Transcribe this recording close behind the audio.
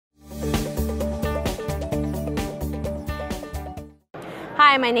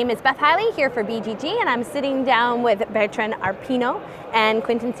Hi, my name is Beth Hiley here for BGG, and I'm sitting down with Bertrand Arpino and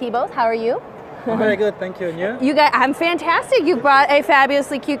Quentin Seaboth. How are you? I'm very good, thank you. And you? You guys, I'm fantastic. You brought a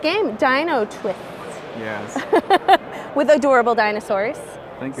fabulously cute game, Dino Twist. Yes. With adorable dinosaurs.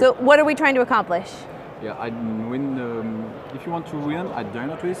 Thank you. So what are we trying to accomplish? Yeah, I win. If you want to win at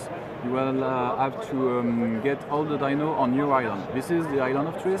Dino Twist, you will have to get all the dino on your island. This is the island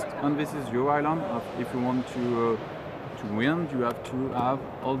of Twist, and this is your island. If you want to win, you have to have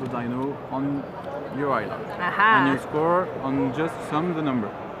all the dino on your island. Aha. And you score on just sum the number.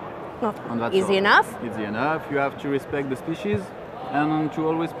 Well, And that's easy all. enough. Easy enough. You have to respect the species and to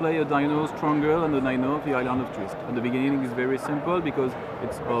always play a dino stronger than the dino of the island of Twist. At the beginning it's very simple because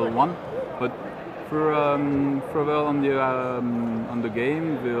it's all one, but further on the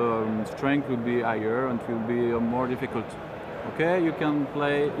game, the strength will be higher and it will be more difficult. Okay, you can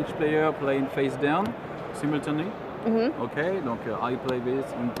play each player playing face down simultaneously. Mm-hmm. Okay, donc I play this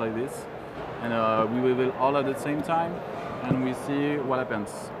and play this, and we will all at the same time, and we see what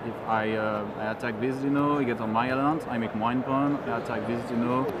happens. If I attack this dino, he gets on my island, I make 1 pawn. I attack this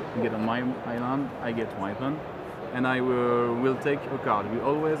dino, he get on my island, I get 1 pawn, and I will take a card. We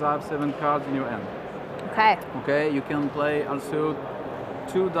always have 7 cards in your hand. Okay. Okay, you can play also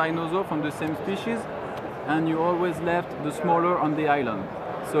 2 dinosaurs from the same species, and you always left the smaller on the island.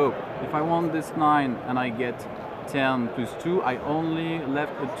 So if I want this 9 and I get 10 plus 2, I only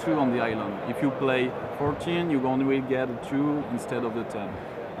left a 2 on the island. If you play 14, you only will get a 2 instead of the 10.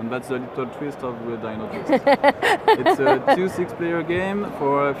 And that's a little twist of the Dino Twist. It's a 2-6 player game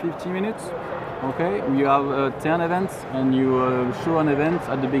for 50 minutes. Okay, you have 10 events, and you show an event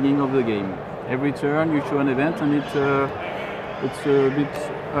at the beginning of the game. Every turn you show an event, and it's a bit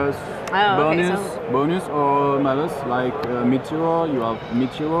bonus or malus, like meteor. You have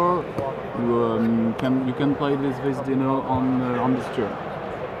meteor. You can play this dino on this turn.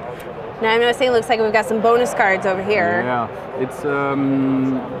 Now I'm noticing it looks like we've got some bonus cards over here. Yeah, it's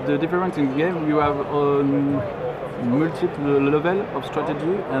the difference in the game. You have multiple level of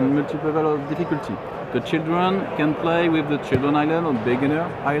strategy and multiple level of difficulty. The children can play with the children island or beginner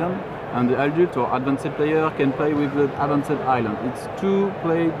island, and the adult or advanced player can play with the advanced island. It's two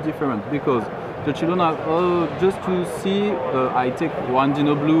play different because the children are just to see. I take 1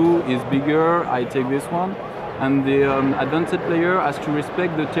 dino blue is bigger. I take this one, and the advanced player has to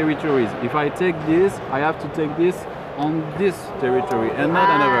respect the territories. If I take this, I have to take this on this territory and not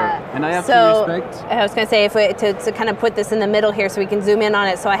another, and I have to respect. I was going to say, if we, to kind of put this in the middle here, so we can zoom in on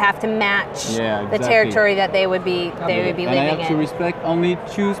it. So I have to match the territory that they would be living in. And I have to respect only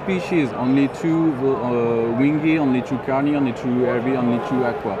 2 species, only 2 wingy, only 2 carny, only 2 heavy, only 2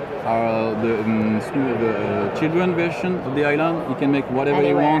 aqua. The children version of the island, you can make whatever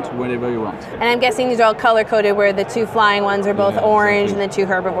you want, whenever you want. And I'm guessing these are all color coded, where the 2 flying ones are both orange, and the 2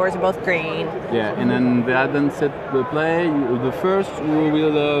 herbivores are both green. Yeah, and then the advanced play, the first we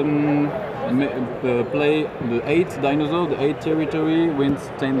will play the 8 dinosaur, the 8 territory wins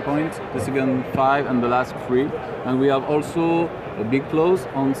 10 points, the second 5, and the last 3. And we have also a big close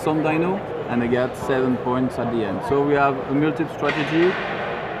on some dino, and they get 7 points at the end. So we have a multiple strategy.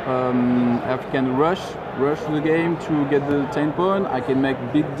 I can rush the game to get the 10 point. I can make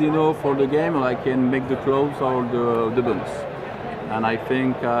big dino for the game, or I can make the close or the bonus. And I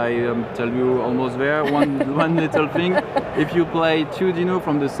think I tell you almost there one little thing. If you play 2 dino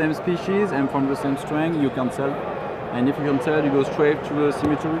from the same species and from the same strength, you can sell. And if you can sell, you go straight to the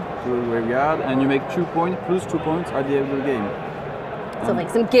cemetery, to the graveyard, and you make 2 points plus 2 points at the end of the game. So like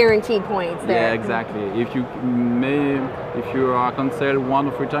some guaranteed points there. Yeah, exactly. If you can sell 1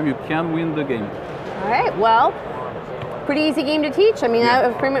 or 3 times, you can win the game. All right. Well, pretty easy game to teach. I mean,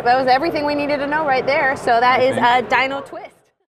 that was everything we needed to know right there. So that is Dino Twist.